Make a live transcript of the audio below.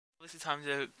Is it time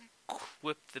to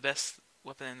whip the best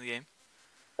weapon in the game?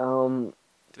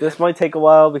 This might take a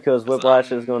while because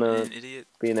Whiplash is gonna an idiot.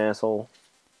 be an asshole.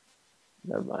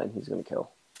 Never mind, he's gonna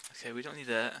kill. Okay, we don't need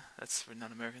that. That's for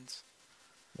non-Americans.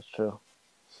 That's true.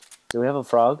 Do we have a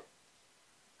frog?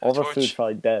 All of our food's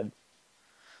probably dead.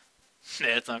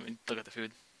 Yeah, it's not even. Look at the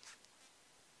food.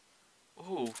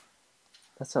 Ooh.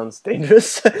 That sounds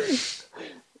dangerous.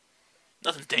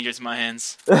 Nothing's dangerous in my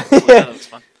hands. Yeah. Ooh, that looks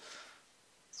fun.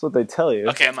 That's what they tell you.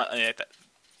 Okay, I'm not. Yeah,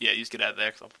 you just get out of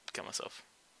there because I'll kill myself.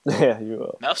 Yeah, you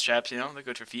will. Mouse traps, you know, they're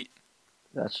good for feet.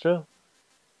 That's true.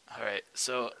 Alright,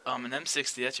 so, an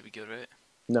M60, that should be good, right?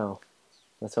 No.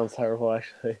 That sounds terrible,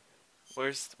 actually.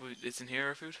 It's in here,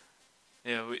 our food?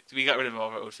 Yeah, we got rid of all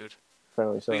of our old food.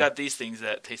 Apparently so. We got these things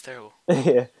that taste terrible.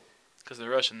 Yeah. Because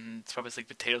they're Russian, it's probably like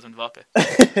potatoes and vodka.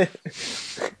 Okay.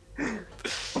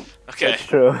 That's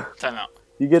true. Time out.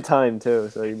 You get time, too,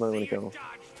 so you might want to kill him.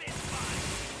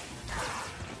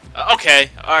 Okay,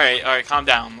 alright, calm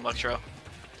down, Electro.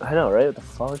 I know, right? What the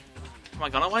fuck? Am I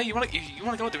gonna wait? You wanna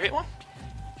go with the great one?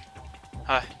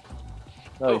 Hi.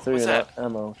 Oh, you threw what's your that?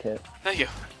 ammo kit. Thank you.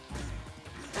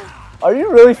 Are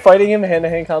you really fighting him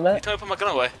hand-to-hand You combat? told me to put my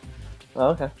gun away. Oh,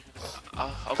 okay.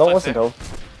 I'll Don't listen to him.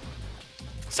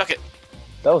 Suck it.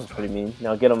 That was pretty mean.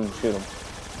 Now get him and shoot him.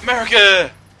 America!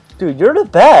 Dude, you're the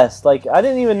best! Like, I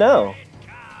didn't even know.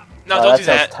 No, don't do that.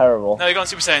 that. Sounds terrible. No, you're going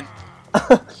Super Saiyan.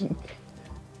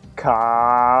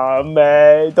 Kame.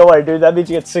 Don't worry, dude. That means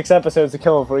you get 6 episodes to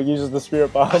kill him before he uses the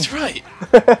spirit bomb. That's right.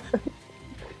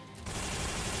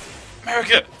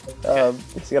 America.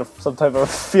 He's got some type of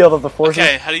field of the forces.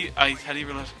 Okay, how do you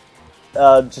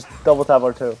reload? Just double tap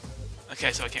R2.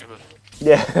 Okay, so I can't reload.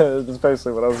 Yeah, that's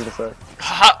basically what I was gonna say.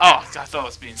 Ha! Oh, I thought I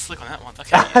was being slick on that one.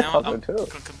 Okay, you know, I'm too. gonna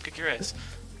come kick your ass.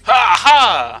 Ha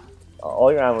ha!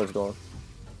 All your ammo's gone.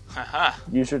 Ha ha!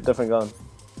 Use your different gun.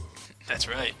 That's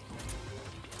right.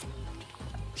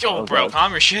 Yo, Oh, bro, God.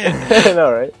 calm your shit. I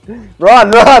know, right?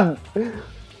 Run, run!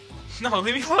 No,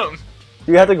 leave me alone.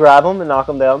 Do you have to grab him and knock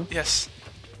him down? Yes.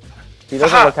 He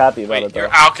doesn't Ha-ha. look happy about Wait, it, though.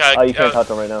 you're okay. Oh, you can't touch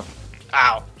him right now.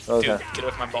 Ow. Okay. Dude, get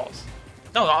away from my balls.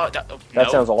 No, no.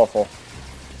 That sounds awful.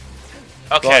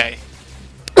 Okay.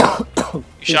 You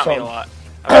shot me a something. lot.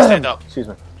 I gotta stand up. Excuse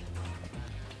me.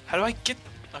 How do I get...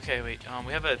 Okay, wait.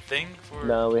 We have a thing for...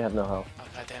 No, we have no health. Oh,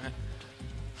 god damn it.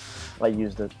 I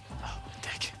used it. Oh,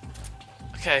 dick.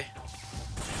 Okay.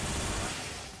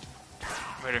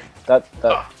 Murder. That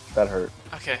hurt.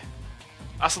 Okay.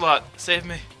 Ocelot, save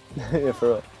me. Yeah, for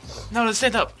real. No,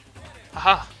 stand up.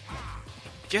 Haha.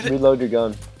 Get it. Reload your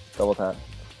gun. Double tap.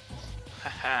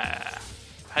 Haha.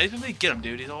 How do you really get him,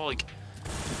 dude? He's all like...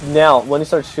 Now, when he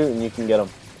starts shooting, you can get him.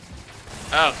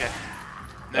 Oh, okay.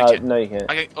 No, you can't. No, you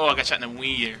can't. I got shot in the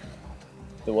wiener.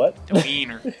 The what? The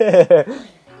wiener.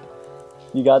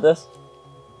 You got this?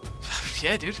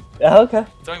 Yeah, dude. Oh, okay.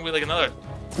 It's only wait like another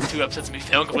 2 episodes of me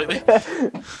failing completely.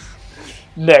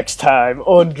 Next time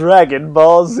on Dragon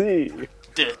Ball Z.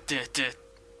 Okay,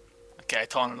 I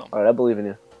taunted him. Alright, I believe in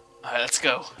you. Alright, let's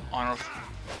go, Arnold.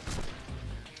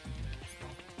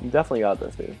 You definitely got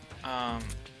this, dude.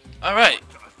 Alright.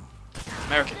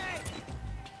 American.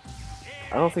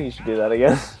 I don't think you should do that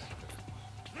again.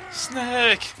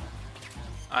 Snake!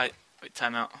 Alright, wait,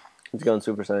 timeout. He's going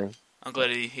Super Saiyan. I'm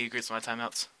glad he agrees with my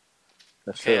timeouts.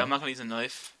 That's Okay, true. I'm not gonna use a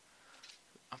knife.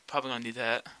 I'm probably gonna need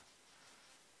that.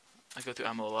 I go through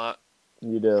ammo a lot.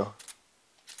 You do.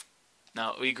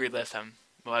 No, we agreed last time.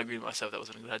 Well, I agreed with myself that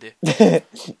wasn't a good idea.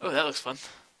 Oh, that looks fun.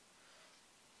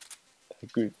 I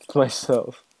agree with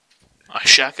myself. A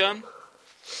shotgun?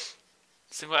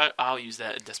 See what? I'll use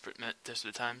that in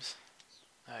desperate times.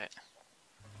 Alright.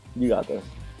 You got this.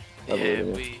 I believe Yeah, in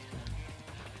you. we...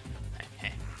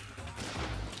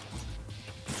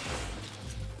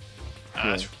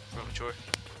 That's real mature.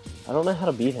 I don't know how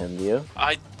to beat him, do you?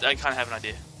 I kind of have an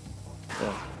idea.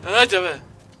 Yeah. I do it.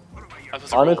 I'm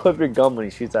supposed to roll. Unequip your gun when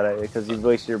he shoots that at you, because you've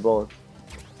wasted your bullet.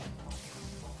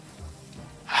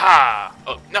 Ha!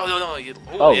 Oh, no.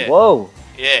 Oh, yeah. whoa!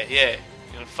 Yeah. You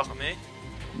gonna fuck with me?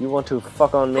 You want to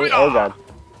fuck on me? Oh god.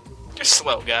 You're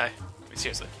slow, guy. I mean,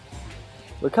 seriously.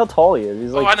 Look how tall he is.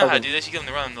 He's like I know how to fucking... do this. You get him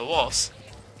to run on the walls.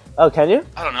 Oh, can you?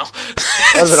 I don't know.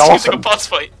 That would've It been seems awesome. like a boss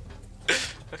fight.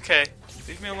 Okay,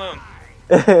 leave me alone.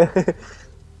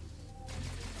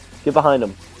 Get behind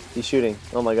him. He's shooting.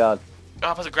 Oh my god. Oh,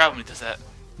 I'm supposed to grab him when he does that.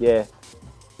 Yeah.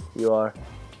 You are.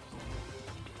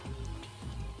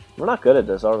 We're not good at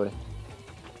this, are we?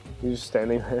 You're just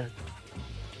standing there.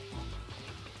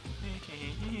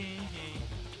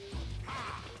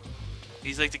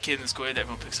 He's like the kid in the square that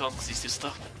everyone picks on because he's too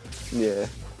stuff. Yeah.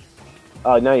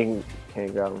 Oh, now you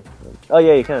can't grab him. Oh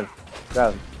yeah, you can.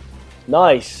 Grab him.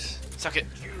 Nice. Suck it.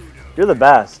 You're the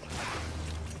best.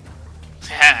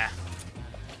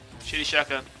 Shitty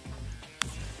shotgun.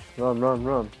 Run, run,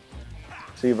 run.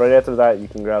 See, right after that, you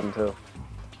can grab him too.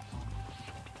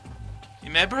 You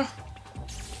mad, bro?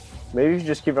 Maybe you should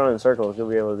just keep running in circles. You'll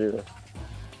be able to do this.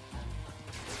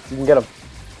 You can get him.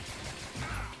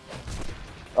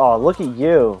 Oh, look at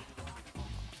you.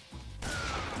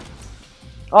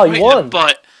 Oh, you won.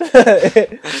 But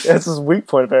That's his weak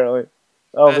point, apparently.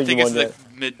 I think it's like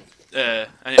mid. I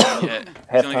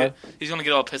didn't know yet. He's gonna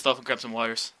get all pissed off and grab some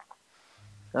wires.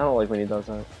 I don't like when he does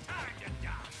that.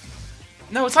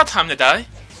 No, it's not time to die.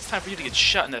 It's time for you to get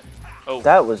shot in the. Oh,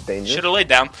 that was dangerous. Should have laid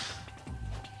down.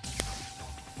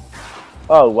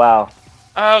 Oh wow.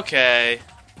 Okay.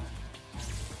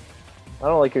 I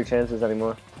don't like your chances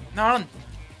anymore. No, I don't.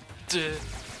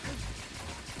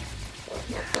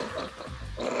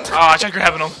 Oh, I tried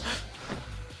grabbing him.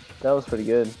 That was pretty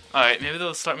good. Alright, maybe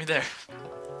they'll start me there.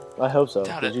 I hope so,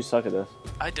 Doubt because it. you suck at this.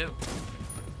 I do.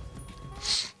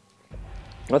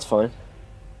 That's fine.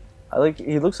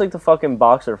 He looks like the fucking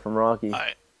boxer from Rocky.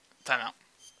 Alright, time out.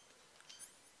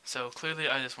 So, clearly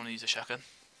I just want to use a shotgun.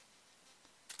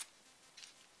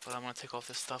 But I want to take off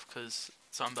this stuff because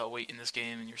something about weight in this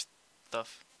game and your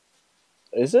stuff.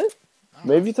 Is it?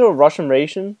 Maybe if you throw a Russian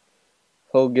ration,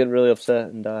 he'll get really upset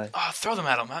and die. Oh, throw them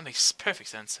at him. That makes perfect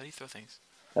sense. How do you throw things?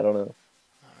 I don't know.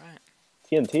 Alright.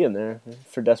 TNT in there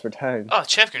for desperate times. Oh,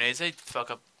 chaff grenades. They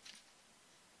fuck up.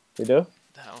 They do?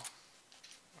 The hell.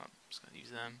 I'm just going to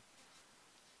use them.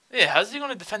 Yeah, how's he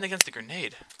going to defend against the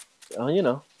grenade? Oh, you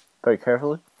know. Very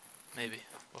carefully. Maybe.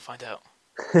 We'll find out.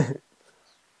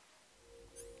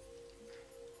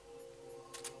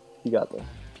 You got this.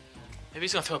 Maybe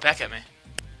he's going to throw it back at me.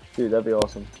 Dude, that'd be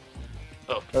awesome.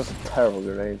 Oh. That was a terrible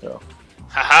grenade, though.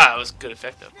 Haha, it was good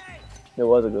effect, though. It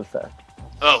was a good fact.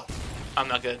 Oh, I'm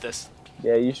not good at this.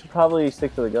 Yeah, you should probably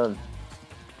stick to the gun.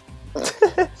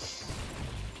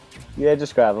 Yeah,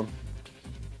 just grab him.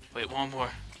 Wait, one more.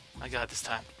 I got it this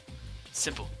time.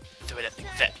 Simple. Throw it at me.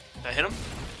 That. Did I hit him?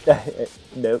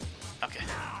 Nope. Okay.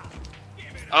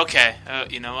 Okay.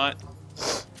 You know what?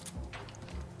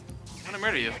 I'm gonna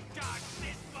murder you.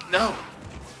 No!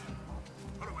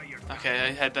 Okay,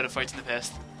 I had better fights in the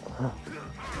past.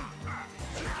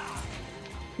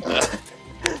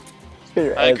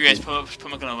 I agree, I just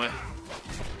put my gun away.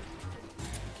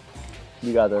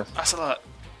 You got this. That's a lot.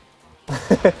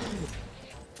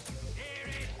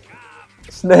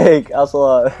 Snake,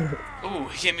 Ocelot. Ooh,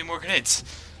 he gave me more grenades.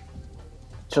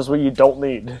 Just what you don't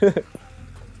need.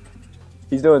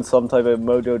 He's doing some type of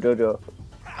mojo jojo.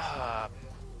 I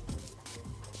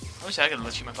wish I could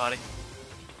let you my body.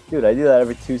 Dude, I do that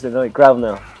every Tuesday night. Grab him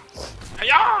now.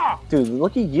 Hi-ya! Dude,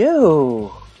 look at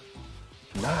you.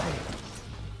 Nice.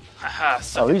 Haha,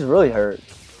 Oh, he's really hurt.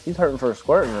 He's hurting for a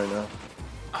squirting right now.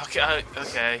 Okay,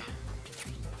 okay.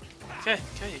 Okay,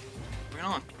 bring it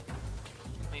on.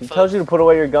 He tells you to put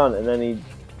away your gun, and then he's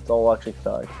all electric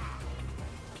died.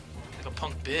 Like a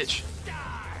punk bitch.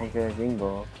 Okay, ding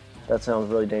bro. That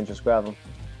sounds really dangerous. Grab him.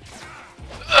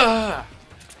 Ugh!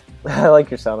 I like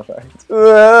your sound effects.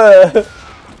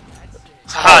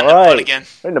 Haha, no butt again.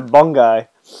 Right in the bung guy.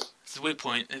 It's a weak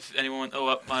point. If anyone,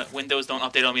 my Windows don't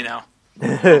update on me now.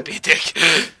 Don't be a dick.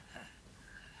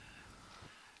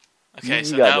 Okay,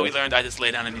 so now we learned I just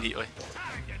lay down immediately.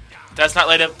 That's not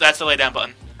lay down. That's the lay down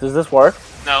button. Does this work?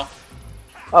 No.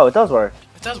 Oh, it does work.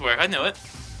 It does work. I knew it.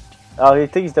 Oh, I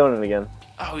think he's doing it again.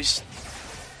 Oh, he's.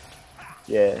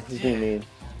 Yeah, he's being mean.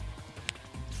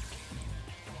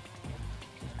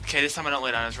 Okay, this time I don't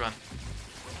lay down. I just run.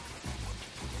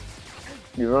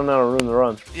 You run out of room to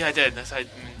run. Yeah, I did. That's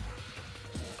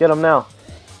Get him now.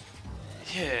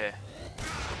 Yeah.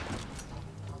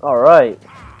 All right.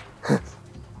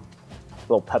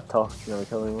 Little pep talk. You never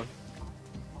kill anyone.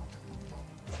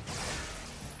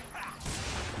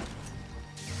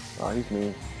 Oh, he's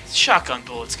mean. Shotgun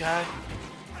bullets, guy.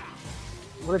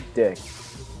 What a dick.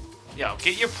 Yo,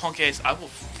 get your punk ass. I will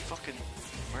fucking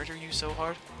murder you so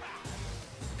hard.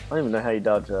 I don't even know how you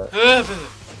dodge that.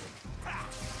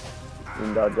 You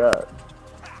can dodge that.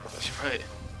 That's right.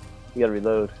 You gotta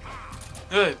reload.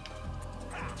 Good.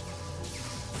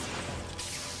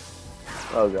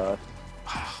 Oh god.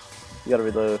 You gotta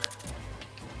reload.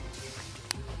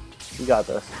 You got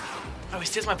this. Oh, he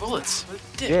steals my bullets. What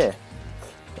a dick. Yeah.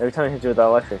 Every time I hit you with that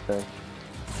electric thing.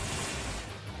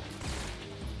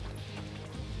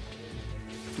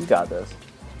 You got this.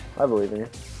 I believe in you.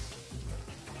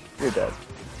 You're dead.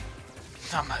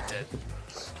 I'm not dead.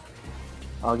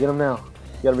 I'll get him now.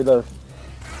 You gotta reload.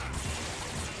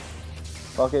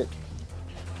 Fuck it.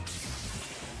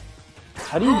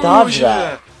 How do you dodge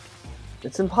that?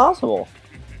 It's impossible.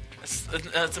 It's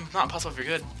not impossible if you're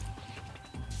good.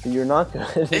 You're not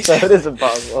good, so it is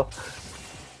impossible.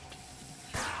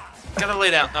 Gotta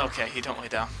lay down. Okay, you don't lay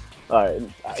down. Alright,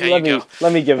 Okay,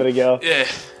 let me give it a go. Yeah.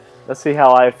 Let's see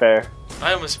how I fare.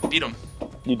 I almost beat him.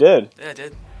 You did? Yeah, I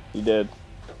did. You did.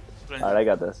 Alright, I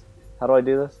got this. How do I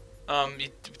do this? You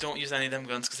don't use any of them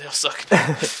guns because they all suck.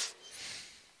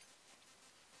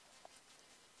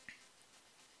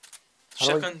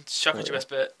 Shotgun's your best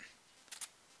bet.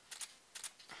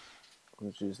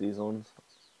 Let's use these ones.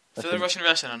 Throw the Russian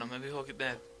ration on him, maybe he'll get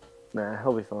mad. Nah,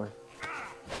 he'll be fine.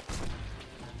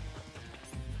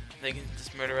 They can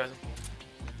just murderize him.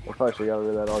 I probably should got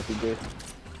rid of that RPG.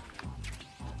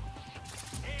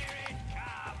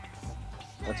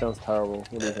 That sounds terrible.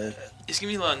 What do you think? He's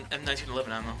giving me a lot of M1911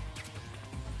 ammo.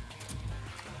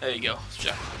 There you go.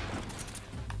 Shot.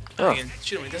 Oh. You can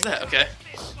shoot him when he does that. Okay.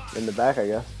 In the back, I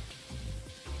guess.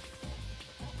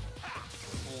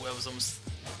 Oh, that was almost.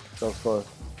 That was close.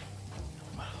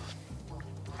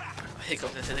 I hate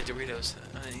going to Doritos.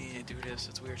 I hate Doritos.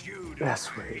 That's weird.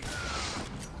 That's weird.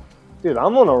 Dude,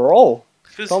 I'm on a roll.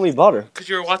 Call me butter. Because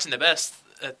you're watching the best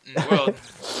in the world.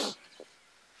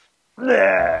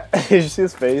 Did you see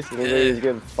his face? He looks like he's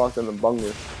getting fucked in the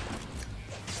bungus.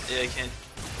 Yeah, I can't.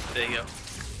 There you go.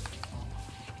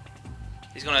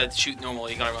 He's gonna shoot normal.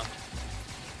 You gotta run.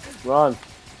 Run.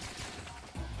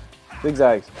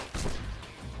 Zigzags.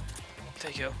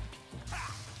 There you go.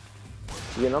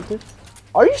 You getting up to?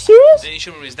 Are you serious? Then you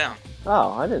shoot him when he's down.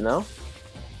 Oh, I didn't know.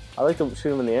 I like to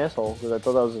shoot him in the asshole because I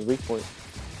thought that was his weak point.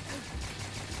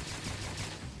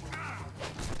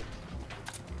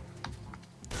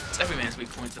 It's every man's weak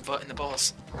point, the butt and the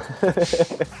balls. Can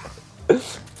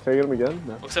I get him again?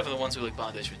 No. Well, except for the ones who like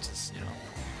bondage, which is, you know,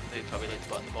 they probably like the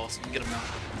butt and the balls. You can get them now.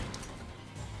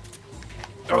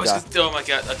 Oh my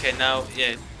god. Okay, now,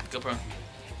 yeah, go prone.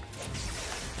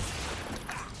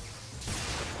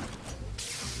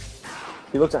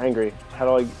 He looks angry. How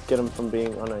do I get him from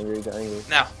being unangry to angry?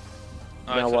 Now.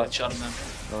 Oh, now I what? shot him then.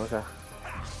 Oh, okay.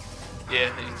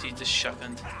 Yeah, he just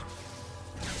shotgunned.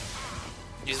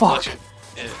 Use Fuck. electric.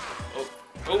 Yeah.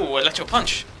 Oh, electro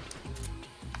punch.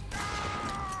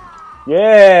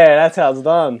 Yeah, that's how it's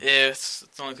done. Yeah, it's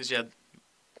only because you had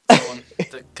someone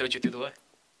to coach you through the way.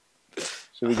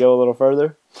 Should we go a little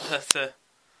further?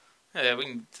 Yeah, we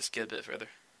can just get a bit further.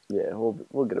 Yeah,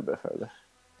 we'll get a bit further.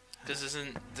 Because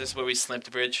isn't this where we slammed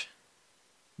the bridge?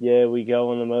 Yeah, we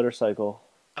go on the motorcycle.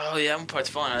 Oh yeah, that part's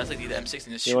fun. I like the M16.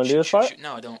 Just you want to do this part?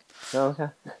 No, I don't. No, okay.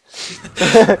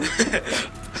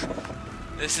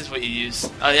 This is what you use.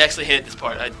 I actually hate this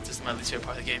part. This is my least favorite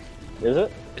part of the game. Is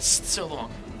it? It's so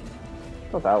long.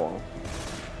 Not that long.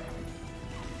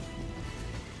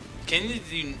 Can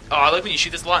you? Oh, I like when you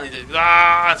shoot this a lot and you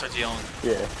starts yelling.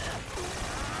 Yeah.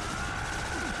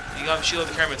 You gotta shoot all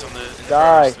the Kermits on the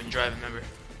Die. when you drive. Remember?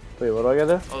 Wait, what do I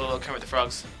gotta do? All the little Kermit the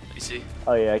Frogs that you see.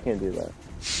 Oh yeah, I can't do that.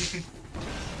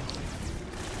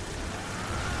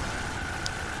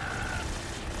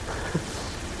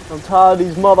 I'm tired of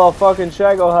these motherfucking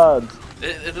Shagoheads.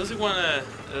 It looks like one. It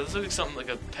looks like something like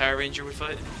a Power Ranger would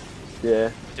fight. Yeah.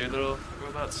 With their little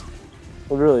robots.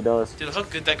 It really does. Dude, look how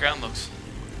good that ground looks.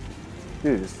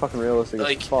 Dude, it's fucking realistic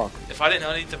Like, as fuck. if I didn't know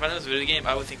anything, if I know it was a video game,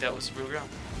 I would think that was real ground.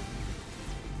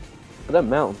 But that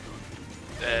mountain.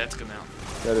 Yeah, that's a good mount.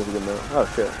 That is a good mountain. Oh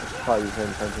shit, I should probably be paying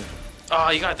attention. Oh,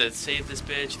 you got to save this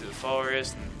bitch through the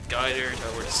forest and guide her,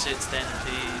 tell her where to sit, stand, and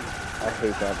pee. I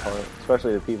hate that part,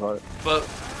 especially the pee part. But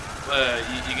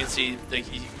you can see, like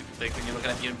when you're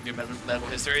looking at your medical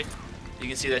history, you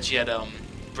can see that she had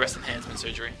breast enhancement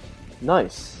surgery.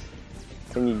 Nice.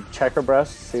 Can you check her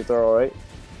breasts, see if they're alright?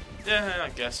 Yeah, I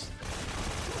guess.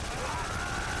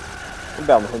 I'm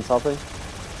bound to hint something.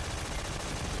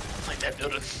 Like that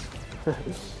building.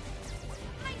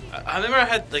 I remember I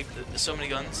had like so many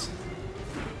guns.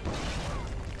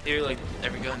 Here, like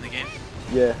every gun in the game.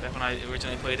 Yeah. Back when I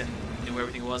originally played and knew where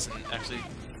everything was and actually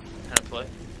had to play.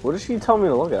 What did she tell me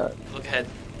to look at? Look ahead.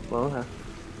 Well, okay.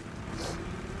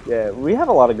 Yeah, we have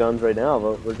a lot of guns right now,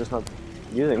 but we're just not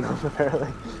using them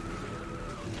apparently.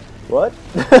 What?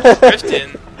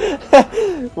 Drifting.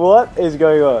 What is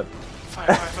going on?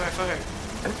 Fire, fire, fire, fire.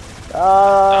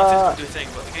 I don't think it's gonna do a thing,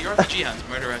 but get your RPG hands,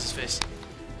 murder his face.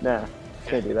 Nah, Okay.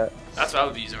 can't do that. That's what I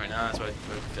would be using right now, that's why I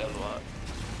failed a lot.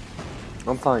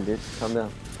 I'm fine, dude. Calm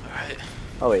down. Alright.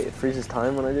 Oh wait, it freezes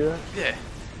time when I do that? Yeah.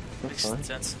 That's Makes fine.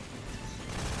 sense.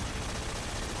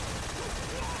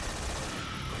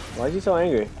 Why is he so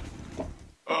angry?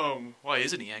 Why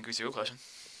isn't he angry? Is the real question.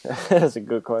 That's a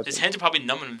good question. His hands are probably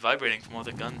numb and vibrating from all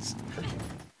the guns.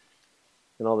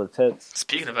 And all the tits.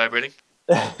 Speaking of vibrating.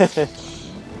 I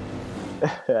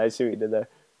see what you did there.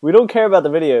 We don't care about the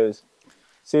videos.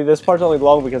 See, this part's only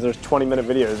long because there's 20-minute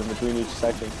videos in between each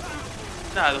section.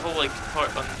 Nah, the whole like part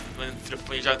when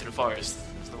you're driving through the forest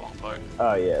is the long part.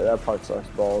 Oh yeah, that part sucks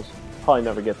balls. Probably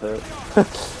never get to it.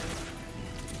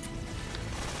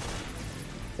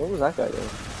 What was that guy doing?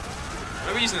 I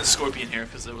remember using the scorpion here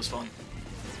because it was fun.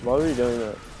 Why were you doing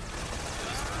that? It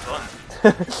was fun.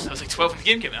 I was like 12 when the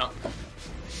game came out.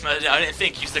 I didn't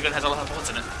think. Use the gun has a lot of bullets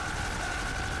in it.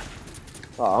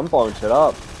 Oh, I'm blowing shit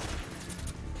up.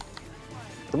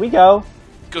 Can we go?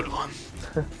 Good one.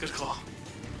 Good call.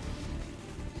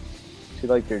 She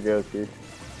liked your joke, dude.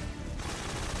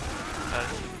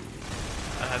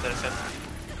 I had that effect.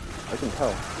 I can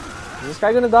tell. Is this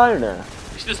guy gonna die or no?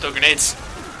 You should just throw grenades.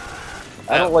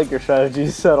 I don't like your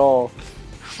strategies at all.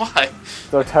 Why?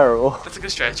 They're terrible. That's a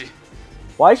good strategy.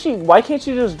 Why can't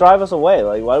she just drive us away?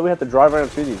 Like, why do we have to drive right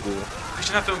up to these people? Because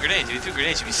you're not throwing grenades. If you threw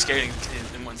grenades, you'd be scared and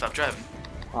wouldn't stop driving.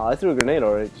 Oh, I threw a grenade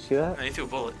already. Did you see that? No, you threw a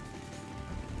bullet.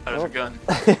 Out of your gun.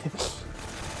 There's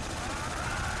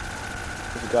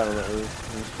a guy on that roof.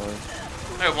 He's fine.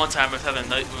 I remember one time we were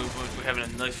having a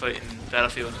knife fight in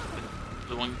Battlefield.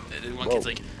 The one kid's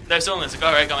like, knives only. It's like,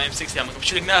 alright, I got my M60. I'm like, I'm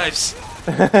shooting knives.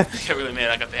 I got really mad.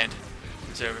 I got banned from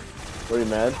the server. Were you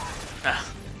mad? Nah.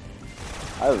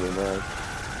 I would be mad.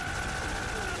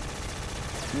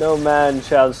 No man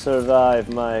shall survive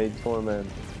my torment.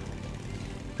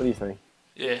 What do you think?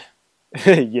 Yeah.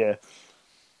 Yeah.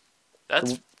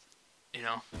 That's, you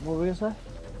know. What were we gonna say?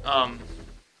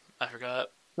 I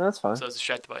forgot. No, that's fine. So I was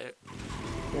distracted by it.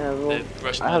 Yeah, well,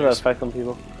 Russian I have that motors. effect on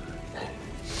people.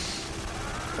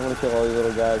 I'm gonna kill all these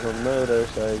little guys on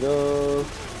motorcycles.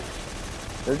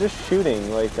 They're just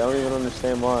shooting, like, I don't even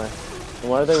understand why. And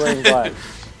why are they wearing black?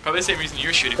 Probably the same reason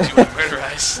you're shooting, because you want to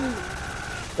murderize.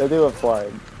 They do have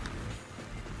flag.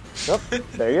 Nope,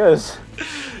 there he goes.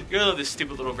 You're gonna love this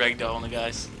stupid little ragdoll on the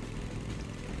guys.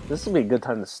 This would be a good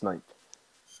time to snipe.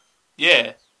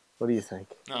 Yeah. What do you think?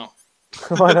 No.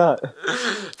 Why not?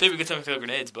 Think we could time to throw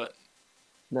grenades, but...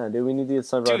 No, dude, we need to get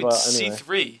sniper Dude, rifle out anyway.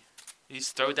 C3. You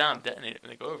just throw it down, detonate it,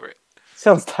 and then go over it.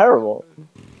 Sounds terrible.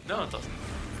 No, it doesn't.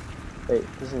 Wait,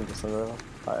 this isn't the sniper rifle.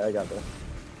 Alright, I got this.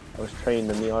 I was trained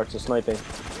in the arts of sniping.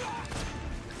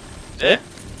 Yeah.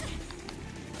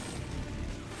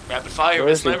 Rapid fire Where with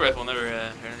a is he? sniper rifle never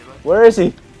hurt anybody. Where is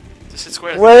he? Just hit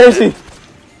square. Where is he?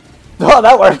 Oh,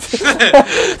 that worked!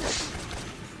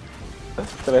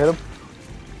 Did I hit him?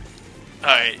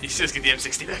 Alright, you should just get the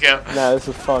M60 back out. Nah, this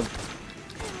is fun.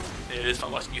 Yeah, it is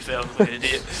fun watching you fail like an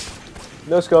idiot.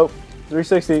 No scope.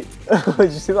 360.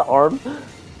 Did you see the arm?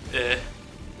 Yeah.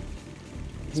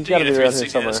 He's gotta be around here 360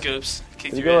 somewhere. scopes,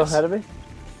 kick Did he your go ass. ahead of me?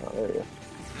 Oh, there you go.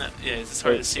 No, yeah, it's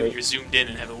hard Wait, to see wait. when you're zoomed in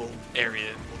and have a little area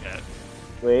to look at.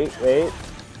 Wait.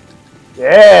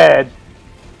 Yeah!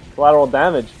 Collateral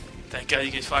damage. Thank God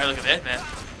you can fire like a madman.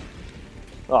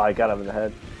 Oh, I got him in the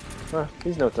head. Huh,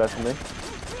 he's no threat to me.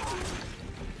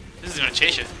 This is gonna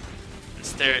chase you and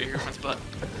stare at your girlfriend's butt.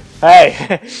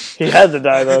 Hey! He had to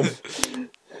die though.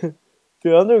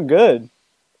 Dude, I'm doing good.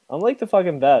 I'm like the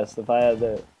fucking best if I had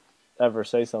to ever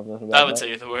say something about I would that. say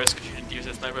you're the worst because you didn't use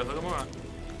that sniper rifle. Look more.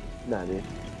 Nah, dude.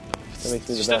 That makes me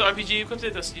the Just have the best. RPG equipped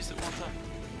it, just use it one time.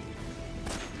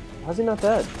 How's he not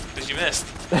dead? Because you missed.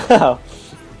 Oh.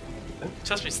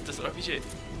 Trust me, it's the RPG. You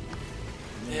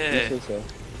Yeah. say so.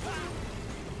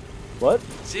 What?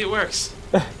 See, it works.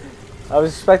 I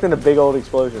was expecting a big old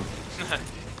explosion.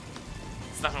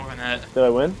 It's not gonna win that. Did I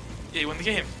win? Yeah, you won the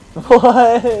game.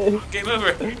 What? Game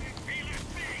over.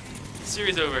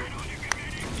 Series over.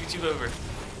 YouTube over.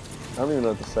 I don't even know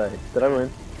what to say. Did I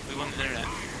win? We won the internet.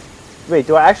 Wait,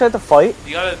 do I actually have to fight?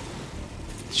 You gotta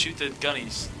shoot the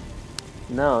gunnies.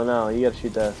 No, you gotta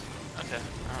shoot that. Okay,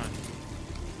 alright.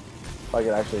 If I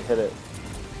could actually hit it.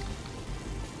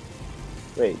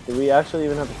 Wait, do we actually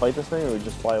even have to fight this thing, or do we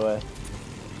just fly away?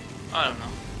 I don't know.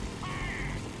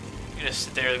 You're gonna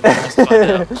sit there and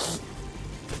find out.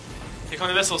 Here come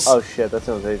the missiles. Oh shit, that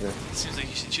sounds dangerous. It seems like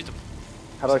you should shoot them.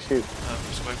 How do I shoot?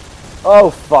 Just quick. Oh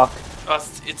fuck! Oh,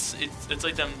 it's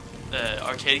like them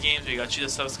arcade games where you got shoot the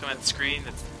stuff coming at the screen.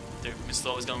 Their missiles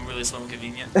always going really slow and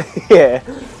convenient. Yeah.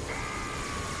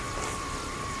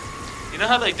 You know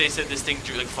how like they said this thing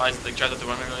flies like drives up the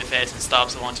runway really fast and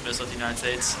stops and launches a missile to the United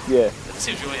States? Yeah. That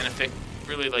seems really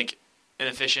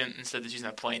inefficient instead of just using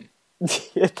that plane.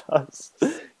 It does.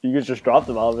 You could just drop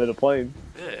them out of a plane.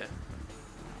 Yeah.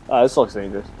 This looks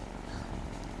dangerous.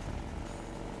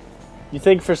 You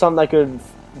think for something that could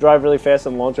drive really fast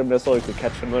and launch a missile, it could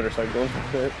catch a motorcycle?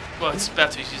 Well, it's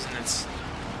about to be using its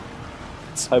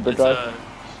Hyperdrive?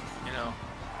 you know,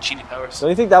 cheating powers. Don't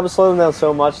you think that would slow them down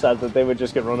so much that they would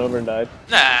just get run over and die?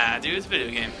 Nah, dude, it's a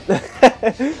video game.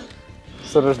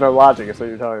 So there's no logic, is what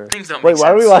you're telling me. Things don't Wait, make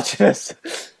why are we sense. watching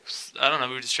this? I don't know,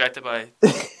 we were distracted by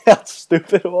How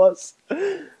stupid it was.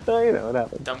 Oh, you know what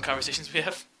happened. dumb conversations we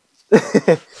have.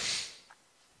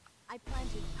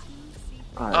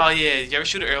 Alright. Oh yeah, you ever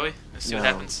shoot it early? Let's see what No.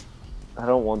 happens. I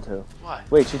don't want to. Why?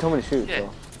 Wait, she told me to shoot. Yeah.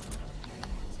 So.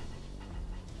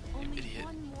 You idiot.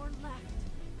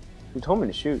 You told me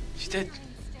to shoot. She did.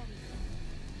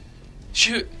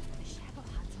 Shoot!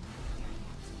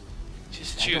 She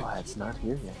said shoot. It's not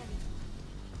here yet.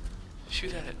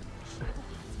 Shoot at it.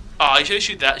 Oh, you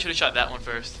should have shot that one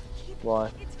first.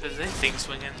 Why? Because they think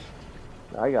swinging.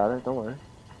 I got it. Don't worry.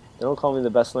 They don't call me the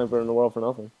best sniper in the world for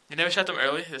nothing. You never shot them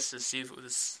early? Just to see if it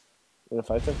was...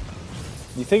 Ineffective?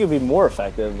 You think it'd be more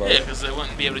effective, but... Yeah, because they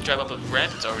wouldn't be able to drive up a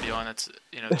ramp it's already on. That's,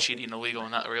 you know, cheating, illegal,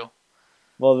 and not real.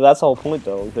 Well, that's the whole point,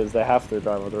 though, because they have to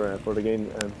drive up the ramp or the game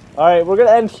ends. Alright, we're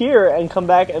gonna end here and come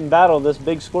back and battle this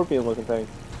big scorpion-looking thing.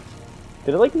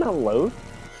 Did it, like, not load?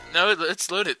 No,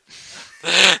 it's loaded.